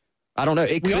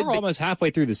 We are almost halfway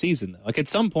through the season, though. Like, at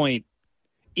some point,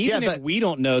 even if we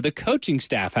don't know, the coaching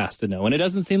staff has to know, and it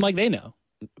doesn't seem like they know.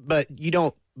 But you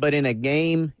don't. But in a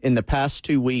game in the past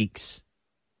 2 weeks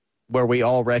where we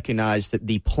all recognize that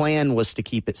the plan was to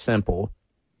keep it simple,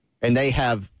 and they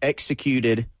have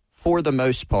executed, for the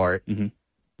most part,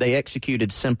 they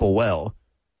executed simple well.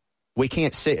 We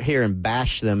can't sit here and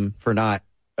bash them for not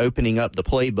opening up the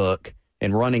playbook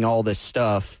and running all this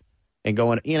stuff and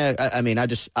going, you know, I mean, I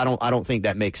don't think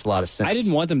that makes a lot of sense. I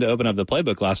didn't want them to open up the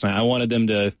playbook last night. I wanted them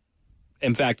to,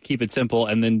 in fact, keep it simple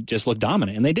and then just look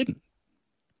dominant, and they didn't,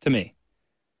 to me.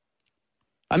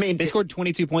 I mean, they scored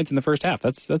 22 points in the first half.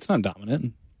 That's not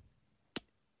dominant.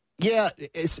 Yeah,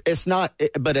 it's not.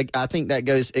 But I think it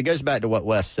goes back to what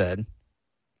Wes said.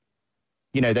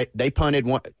 You know, they punted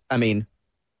one. I mean,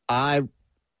 I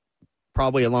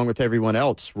probably, along with everyone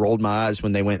else, rolled my eyes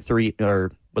when they went 3,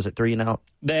 or was it 3 and out?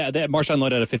 They had Marshawn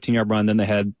Lloyd had a 15-yard run, then they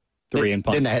had 3 and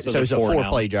punt. Then so it was a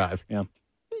 4-play drive. Yeah.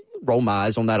 Roll my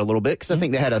eyes on that a little bit because I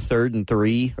think they had a 3rd and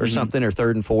 3 or something, or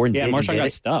 3rd and 4. And Marshawn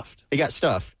got stuffed. He got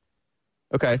stuffed.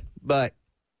 Okay, but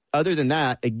other than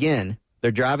that, again,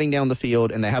 they're driving down the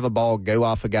field and they have a ball go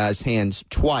off a guy's hands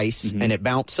twice, and it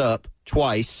bounces up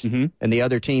twice, and the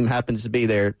other team happens to be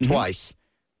there twice.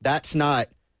 That's not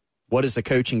what is the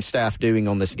coaching staff doing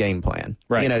on this game plan.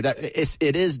 Right. You know,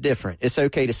 it is different. It's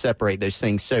okay to separate those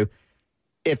things. So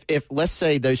if let's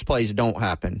say those plays don't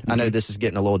happen, I know this is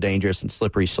getting a little dangerous and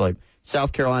slippery slope.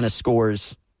 South Carolina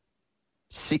scores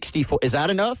 64. Is that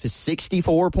enough? Is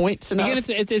 64 points enough?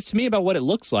 Again, it's to me about what it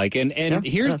looks like. And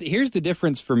here's the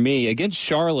difference for me. Against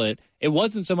Charlotte, it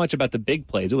wasn't so much about the big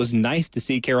plays. It was nice to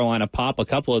see Carolina pop a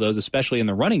couple of those, especially in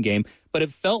the running game. But it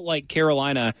felt like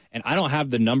Carolina, and I don't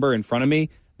have the number in front of me,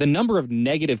 the number of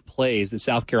negative plays that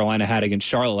South Carolina had against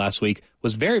Charlotte last week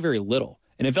was very, very little.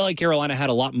 And it felt like Carolina had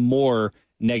a lot more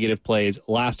negative plays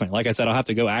last night. Like I said, I'll have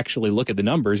to go actually look at the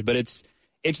numbers, but it's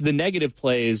the negative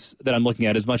plays that I'm looking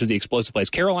at as much as the explosive plays.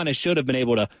 Carolina should have been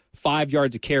able to 5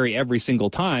 yards a carry every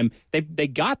single time. They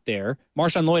got there.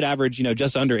 Marshawn Lloyd averaged,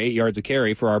 just under 8 yards a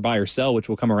carry for our buy or sell, which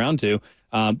we'll come around to.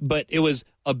 But it was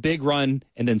a big run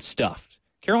and then stuffed.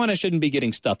 Carolina shouldn't be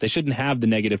getting stuffed. They shouldn't have the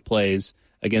negative plays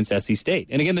against SC State.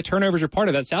 And again, the turnovers are part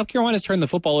of that. South Carolina's turned the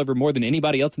football over more than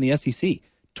anybody else in the SEC.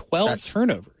 12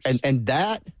 turnovers. And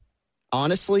that,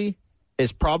 honestly,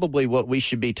 is probably what we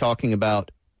should be talking about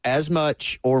as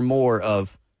much or more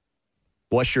of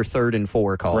what's your 3rd and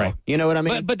 4 call. Right. You know what I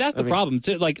mean? But that's the problem.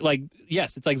 Too. Like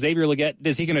yes, it's like Xavier Legette.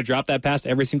 Is he going to drop that pass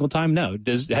every single time? No.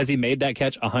 Has he made that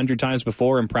catch 100 times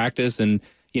before in practice and,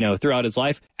 throughout his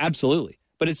life? Absolutely.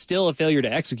 But it's still a failure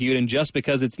to execute, and just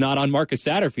because it's not on Marcus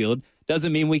Satterfield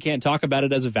doesn't mean we can't talk about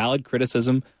it as a valid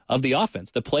criticism of the offense.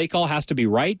 The play call has to be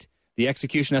right. The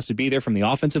execution has to be there from the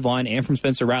offensive line and from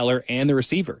Spencer Rattler and the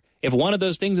receiver. If one of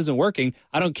those things isn't working,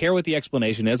 I don't care what the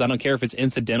explanation is. I don't care if it's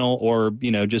incidental or,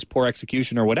 just poor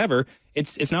execution or whatever.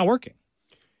 It's not working.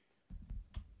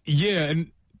 Yeah,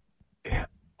 and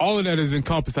all of that is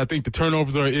encompassed. I think the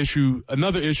turnovers are an issue.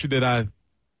 Another issue that I've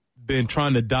been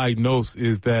trying to diagnose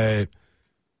is that,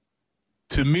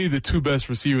 to me, the 2 best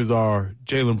receivers are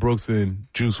Jalen Brooks and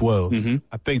Juice Wells.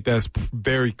 I think that's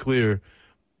very clear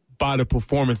by the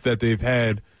performance that they've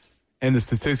had and the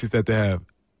statistics that they have.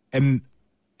 And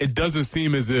it doesn't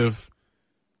seem as if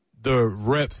the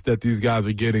reps that these guys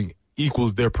are getting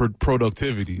equals their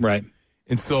productivity. Right.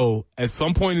 And so at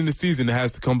some point in the season, it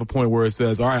has to come to a point where it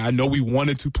says, all right, I know we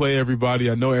wanted to play everybody.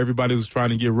 I know everybody was trying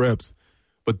to get reps.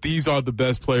 But these are the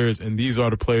best players, and these are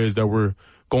the players that we're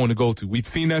going to go to. We've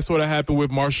seen that sort of happen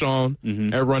with Marshawn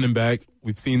at running back.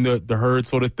 We've seen the herd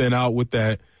sort of thin out with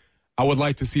that. I would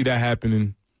like to see that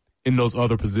happen in those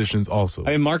other positions also.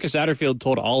 I mean, Marcus Satterfield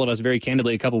told all of us very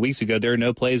candidly a couple weeks ago there are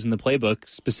no plays in the playbook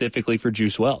specifically for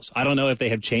Juice Wells. I don't know if they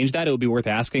have changed that. It would be worth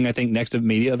asking, I think, next to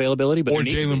media availability. But or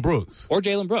Jalen Brooks. Or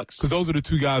Jalen Brooks. Because those are the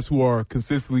 2 guys who are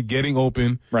consistently getting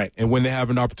open. Right. And when they have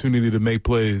an opportunity to make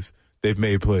plays, they've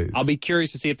made plays. I'll be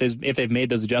curious to see if they've made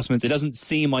those adjustments. It doesn't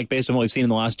seem like, based on what we've seen in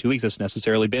the last 2 weeks, that's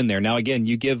necessarily been there. Now, again,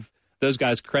 you give those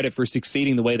guys credit for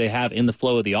succeeding the way they have in the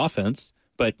flow of the offense,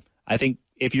 but I think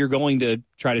if you're going to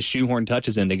try to shoehorn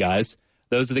touches into guys,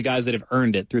 those are the guys that have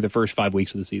earned it through the first 5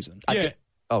 weeks of the season. Yeah.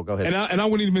 Go ahead. And I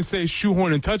wouldn't even say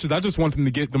shoehorn and touches. I just want them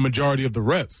to get the majority of the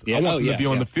reps. Yeah. I want them to be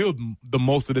on the field the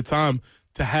most of the time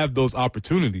to have those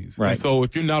opportunities. Right. And so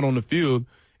if you're not on the field,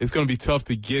 it's going to be tough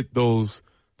to get those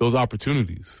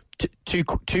opportunities. Two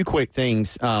quick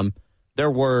things. There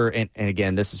were, and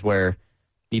again, this is where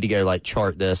you need to go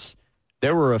chart this.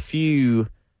 There were a few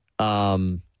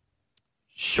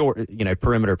short,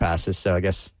 perimeter passes. So I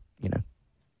guess,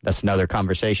 that's another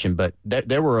conversation. But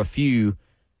there were a few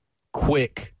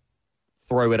quick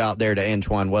throw it out there to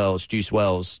Antoine Wells, Juice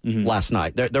Wells last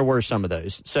night. There were some of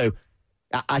those. So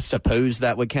I suppose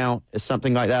that would count as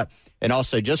something like that. And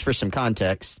also, just for some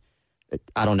context,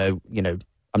 I don't know,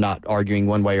 I'm not arguing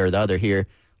one way or the other here.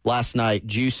 Last night,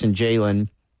 Juice and Jalen,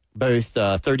 both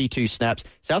 32 snaps.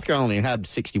 South Carolina only had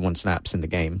 61 snaps in the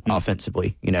game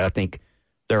offensively. I think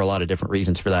there are a lot of different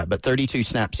reasons for that. But 32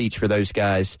 snaps each for those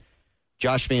guys.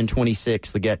 Josh Vann,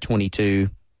 26, Leggett, 22,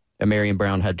 and Marion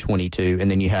Brown had 22. And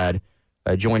then you had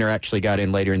Joyner actually got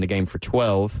in later in the game for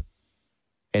 12.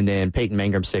 And then Peyton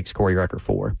Mangrum, 6, Corey Rucker,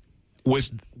 4.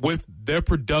 With their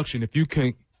production, if you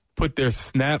can put their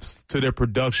snaps to their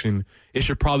production, it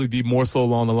should probably be more so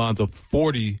along the lines of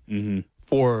 40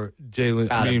 for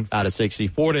Jalen. Out of 60.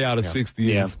 40 out of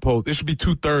 60 as opposed. It should be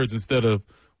 2/3 instead of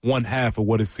 1/2 of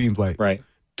what it seems like. Right.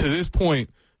 To this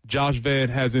point, Josh Vann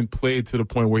hasn't played to the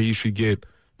point where he should get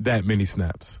that many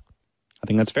snaps. I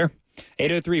think that's fair.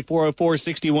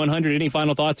 803-404-6100. Any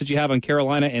final thoughts that you have on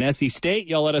Carolina and SC State?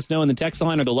 Y'all let us know in the text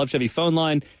line or the Love Chevy phone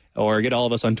line, or get all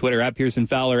of us on Twitter at Pearson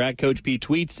Fowler, at Coach P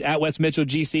Tweets, at Wes Mitchell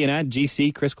GC, and at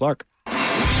GC Chris Clark.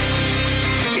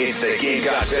 It's the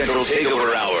Gamecock Central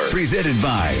Takeover Hour, presented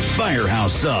by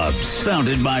Firehouse Subs,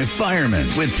 founded by firemen,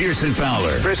 with Pearson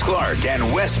Fowler, Chris Clark,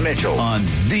 and Wes Mitchell on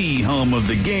the home of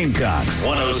the Gamecocks,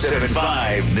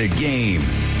 107.5 The Game.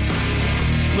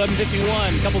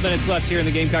 11:51, a couple minutes left here in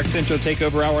the Gamecock Central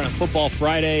Takeover Hour on a Football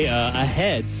Friday.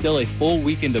 Ahead, still a full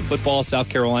weekend of football. South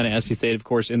Carolina, SC State, of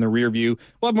course, in the rear view.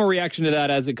 We'll have more reaction to that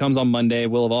as it comes on Monday.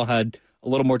 We'll have all had a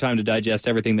little more time to digest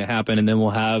everything that happened, and then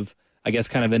we'll have, I guess,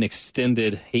 kind of an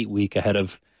extended hate week ahead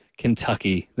of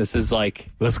Kentucky. This is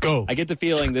let's go. I get the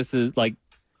feeling this is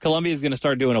Columbia is going to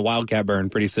start doing a Wildcat burn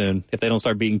pretty soon if they don't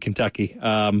start beating Kentucky.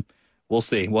 We'll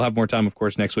see. We'll have more time, of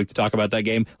course, next week to talk about that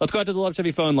game. Let's go out to the Love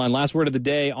Chevy phone line. Last word of the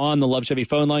day on the Love Chevy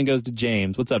phone line goes to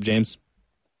James. What's up, James?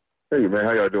 Hey, man.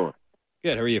 How y'all doing?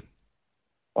 Good. How are you?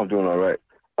 I'm doing all right.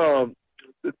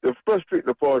 The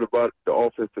frustrating part about the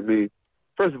offense to me,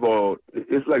 first of all,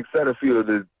 it's like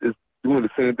Satterfield is doing the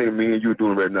same thing me and you are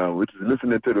doing right now, which is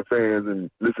listening to the fans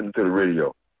and listening to the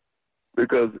radio.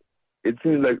 Because it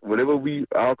seems like whenever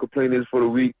our complaint is for the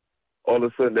week, all of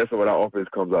a sudden that's what our offense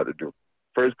comes out to do.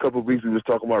 First couple of weeks we was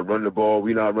talking about running the ball.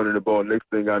 We not running the ball. Next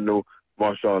thing I know,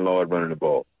 Marshawn Lord running the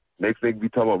ball. Next thing we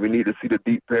talking about, we need to see the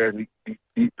deep pass.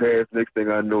 Next thing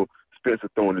I know, Spencer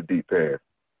throwing the deep pass.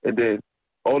 And then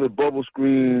all the bubble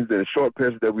screens and short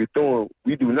passes that we're throwing,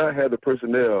 we do not have the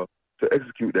personnel to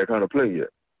execute that kind of play yet.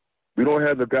 We don't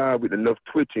have the guy with enough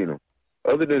twitch in him.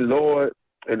 Other than Lord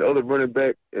and the other running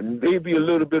back, and maybe a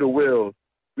little bit of Wells,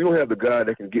 we don't have the guy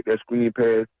that can get that screen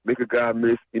pass, make a guy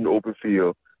miss in the open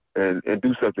field, and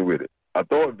do something with it. I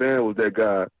thought Van was that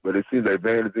guy, but it seems like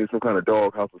Van is in some kind of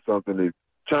doghouse or something. He's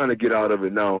trying to get out of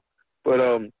it now. But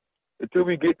until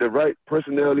we get the right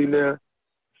personnel in there,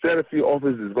 Satterfield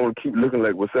offense is going to keep looking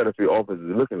like what Satterfield offense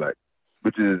is looking like,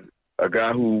 which is a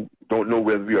guy who don't know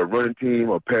whether we're a running team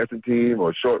or passing team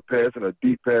or short passing or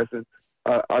deep passing.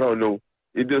 I don't know.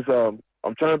 It just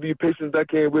I'm trying to be patient as I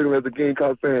can with him as a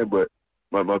Gamecock fan, but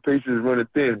my patience is running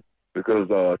thin because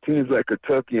teams like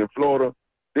Kentucky and Florida,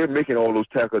 they're making all those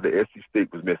tackles that SC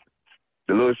State was missing.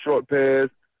 The little short pass,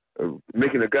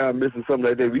 making a guy miss or something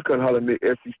like that, we couldn't hardly make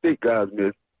SC State guys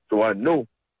miss. So I know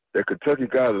that Kentucky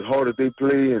guys, as hard as they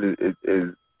play and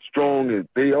as strong as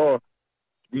they are,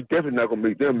 we definitely not going to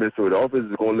make them miss. So the offense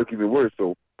is going to look even worse.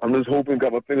 So I'm just hoping,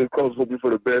 got my fingers crossed, hoping for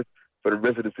the best for the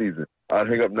rest of the season. I'll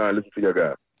hang up now and listen to your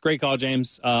guys. Great call,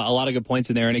 James. A lot of good points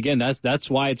in there. And again,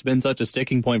 that's why it's been such a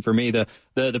sticking point for me. The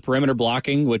perimeter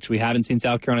blocking, which we haven't seen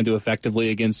South Carolina do effectively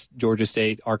against Georgia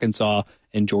State, Arkansas,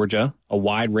 and Georgia, a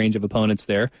wide range of opponents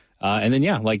there. And then,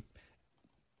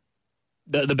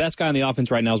 the best guy on the offense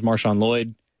right now is Marshawn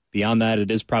Lloyd. Beyond that, it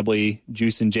is probably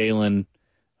Juice and Jalen.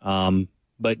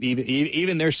 But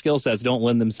even their skill sets don't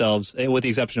lend themselves, with the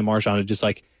exception of Marshawn, to just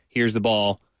here's the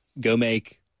ball, go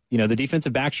make. The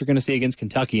defensive backs you're going to see against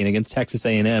Kentucky and against Texas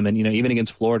A&M and, even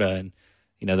against Florida and,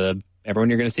 everyone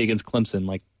you're going to see against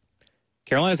Clemson.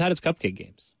 Carolina's had its cupcake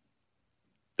games.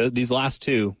 These last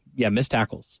two, missed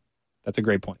tackles. That's a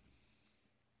great point.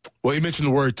 Well, you mentioned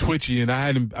the word twitchy, and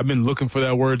I've been looking for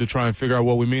that word to try and figure out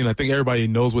what we mean. I think everybody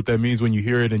knows what that means when you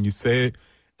hear it and you say it,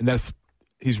 and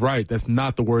he's right. That's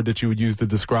not the word that you would use to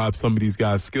describe some of these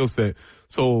guys' skill set.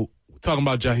 So talking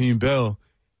about Jaheim Bell,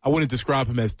 I wouldn't describe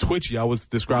him as twitchy. I would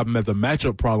describe him as a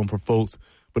matchup problem for folks,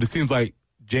 but it seems like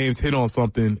James hit on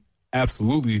something.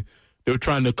 Absolutely. They were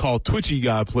trying to call twitchy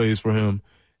guy plays for him,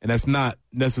 and that's not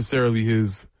necessarily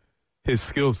his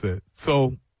skill set.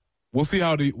 So we'll see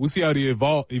how he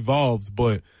evolves,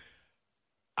 but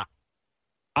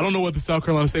I don't know what the South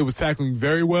Carolina State was tackling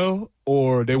very well,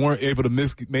 or they weren't able to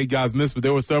make guys miss, but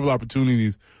there were several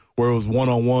opportunities where it was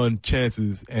one-on-one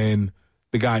chances and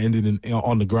the guy ended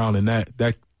on the ground, and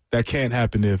that can't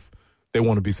happen if they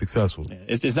want to be successful. Yeah,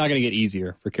 it's not going to get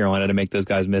easier for Carolina to make those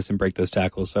guys miss and break those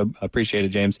tackles. So I appreciate it,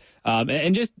 James.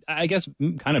 And just, I guess,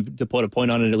 kind of to put a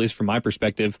point on it, at least from my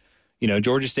perspective,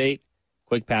 Georgia State,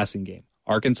 quick passing game.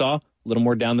 Arkansas, a little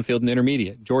more down the field and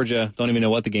intermediate. Georgia, don't even know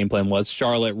what the game plan was.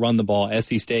 Charlotte, run the ball.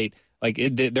 SC State,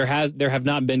 there have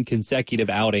not been consecutive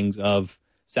outings of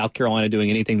South Carolina doing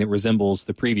anything that resembles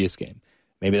the previous game.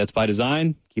 Maybe that's by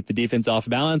design. Keep the defense off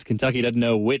balance. Kentucky doesn't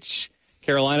know which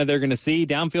Carolina they're going to see.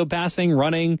 Downfield passing,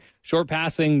 running, short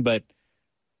passing, but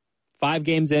 5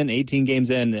 games in, 18 games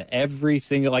in, every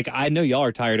single, I know y'all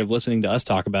are tired of listening to us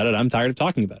talk about it. I'm tired of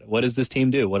talking about it. What does this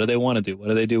team do? What do they want to do? What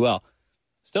do they do well?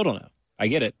 Still don't know. I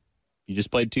get it. You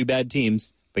just played 2 bad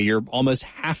teams, but you're almost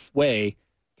halfway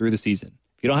through the season.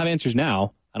 If you don't have answers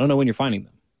now, I don't know when you're finding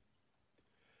them.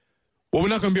 Well, we're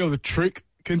not going to be able to trick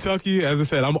Kentucky. As I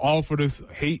said, I'm all for this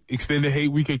extended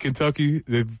hate week at Kentucky.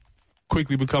 They've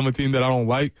quickly become a team that I don't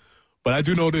like. But I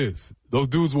do know this. Those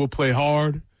dudes will play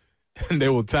hard, and they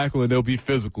will tackle, and they'll be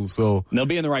physical. So they'll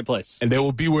be in the right place. And they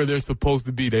will be where they're supposed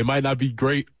to be. They might not be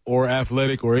great or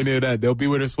athletic or any of that. They'll be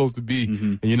where they're supposed to be,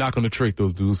 and you're not going to trick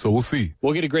those dudes. So we'll see.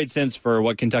 We'll get a great sense for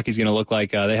what Kentucky's going to look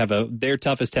like. They have their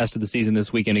toughest test of the season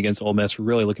this weekend against Ole Miss. We're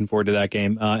really looking forward to that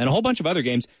game and a whole bunch of other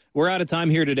games. We're out of time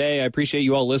here today. I appreciate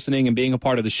you all listening and being a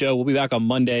part of the show. We'll be back on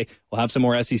Monday. We'll have some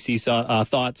more SEC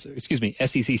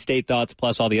SEC State thoughts,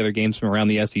 plus all the other games from around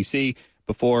the SEC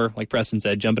before, like Preston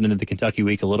said, jumping into the Kentucky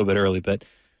week a little bit early. But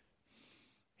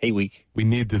hate week. We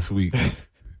need this week.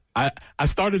 I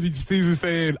started the season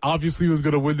saying obviously was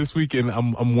going to win this week, and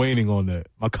I'm waning on that.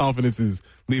 My confidence is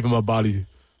leaving my body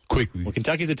quickly. Well,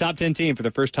 Kentucky's a top 10 team for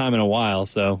the first time in a while,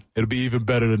 so it'll be even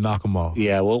better to knock them off.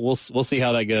 Yeah, we'll see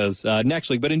how that goes next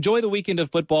week. But enjoy the weekend of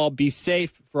football. Be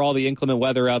safe for all the inclement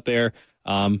weather out there.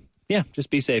 Just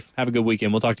be safe. Have a good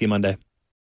weekend. We'll talk to you Monday.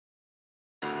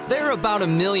 There are about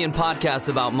 1 million podcasts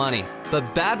about money,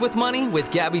 but Bad with Money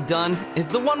with Gabby Dunn is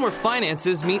the one where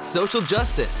finances meet social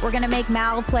justice. We're going to make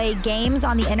Mal play games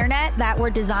on the internet that were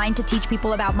designed to teach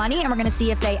people about money, and we're going to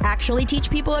see if they actually teach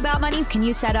people about money. Can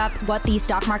you set up what the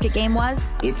stock market game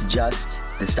was? It's just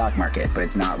the stock market, but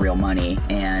it's not real money.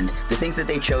 And the things that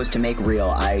they chose to make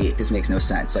real, this makes no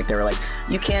sense. They were like,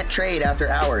 you can't trade after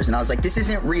hours. And I was like, this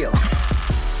isn't real.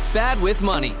 Bad with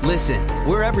Money. Listen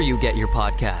wherever you get your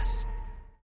podcasts.